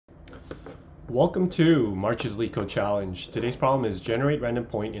Welcome to March's Leetcode challenge. Today's problem is generate random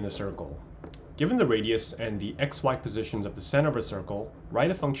point in a circle. Given the radius and the xy positions of the center of a circle, write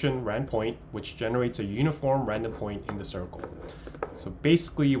a function randPoint which generates a uniform random point in the circle. So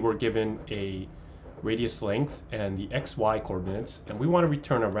basically we're given a radius length and the xy coordinates, and we want to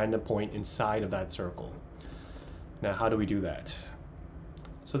return a random point inside of that circle. Now how do we do that?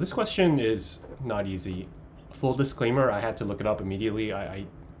 So this question is not easy. Full disclaimer, I had to look it up immediately. I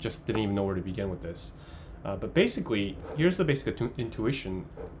just didn't even know where to begin with this. But basically, here's the basic intuition.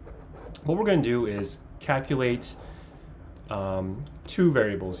 What we're going to do is calculate two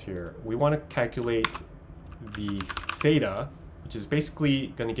variables here. We want to calculate the theta, which is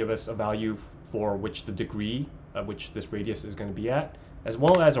basically going to give us a value for which the degree at which this radius is going to be at, as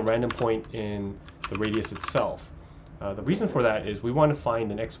well as a random point in the radius itself. The reason for that is we want to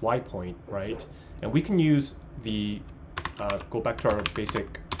find an xy point, right? And we can use the, go back to our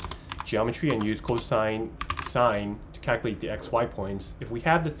basic geometry and use cosine sine to calculate the xy points. If we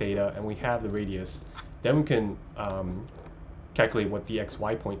have the theta and we have the radius, then we can calculate what the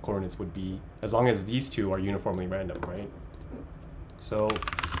xy point coordinates would be, as long as these two are uniformly random, right? So to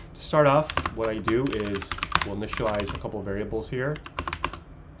start off, what I do is we'll initialize a couple of variables here.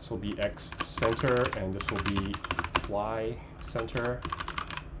 This will be x center and this will be y center.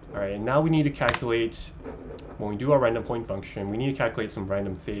 All right, and now we need to calculate, when we do our random point function, we need to calculate some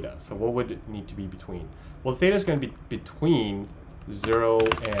random theta. So what would it need to be between? Well, the theta is going to be between 0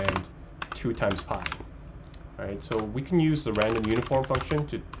 and 2 times pi. All right, so we can use the random uniform function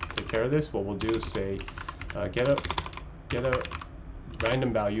to take care of this. What we'll do is say, get a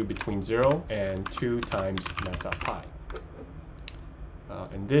random value between 0 and 2 times math.pi.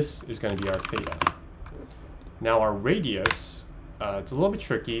 And this is going to be our theta. Now our radius, it's a little bit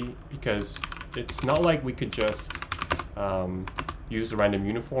tricky because it's not like we could just use the random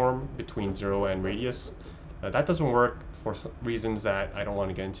uniform between 0 and radius. That doesn't work for reasons that I don't want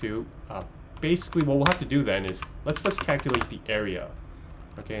to get into. Basically, what we'll have to do then is, let's first calculate the area.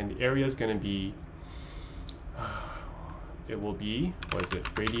 Okay, and the area is going to be, it will be, what is it,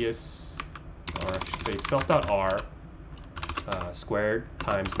 radius, or I should say self.r squared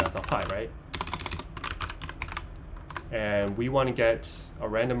times math.pi, right? And we want to get a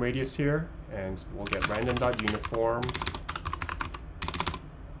random radius here, and we'll get random.uniform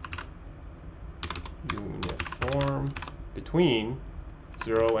between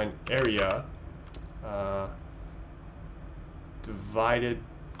 0 and area divided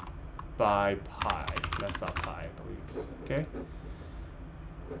by pi, math.pi, I believe. Okay.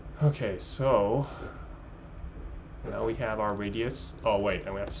 Okay, so now we have our radius. Oh wait,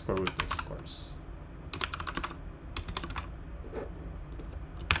 and we have to square root this, of course.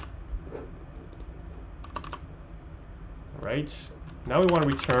 Right, now we want to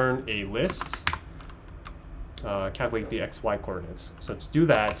return a list, calculate the xy coordinates. So to do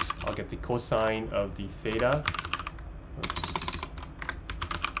that, I'll get the cosine of the theta. Oops.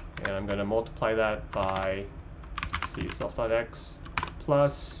 And I'm going to multiply that by, see, self.x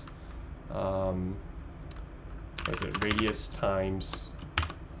plus, what is it, radius times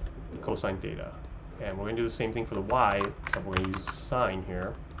the cosine theta. And we're going to do the same thing for the y, except we're going to use sine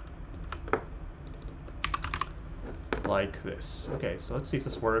here. Like this. Okay, so let's see if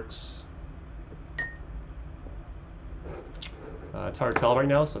this works. It's hard to tell right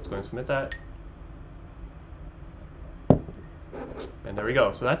now, so let's go and submit that. And there we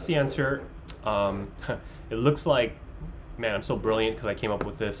go. So that's the answer. It looks like, man, I'm so brilliant because I came up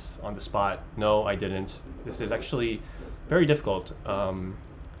with this on the spot. No, I didn't. This is actually very difficult.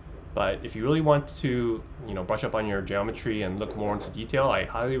 But if you really want to, brush up on your geometry and look more into detail, I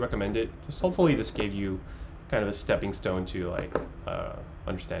highly recommend it. Just hopefully this gave you kind of a stepping stone to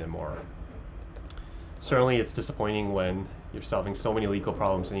understand it more. Certainly it's disappointing when you're solving so many Leetcode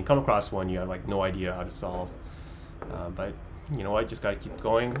problems and you come across one you have no idea how to solve. But you know what, just gotta keep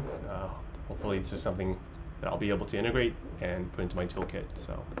going. Hopefully this is something that I'll be able to integrate and put into my toolkit.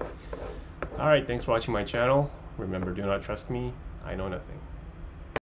 So, alright, thanks for watching my channel. Remember, do not trust me, I know nothing.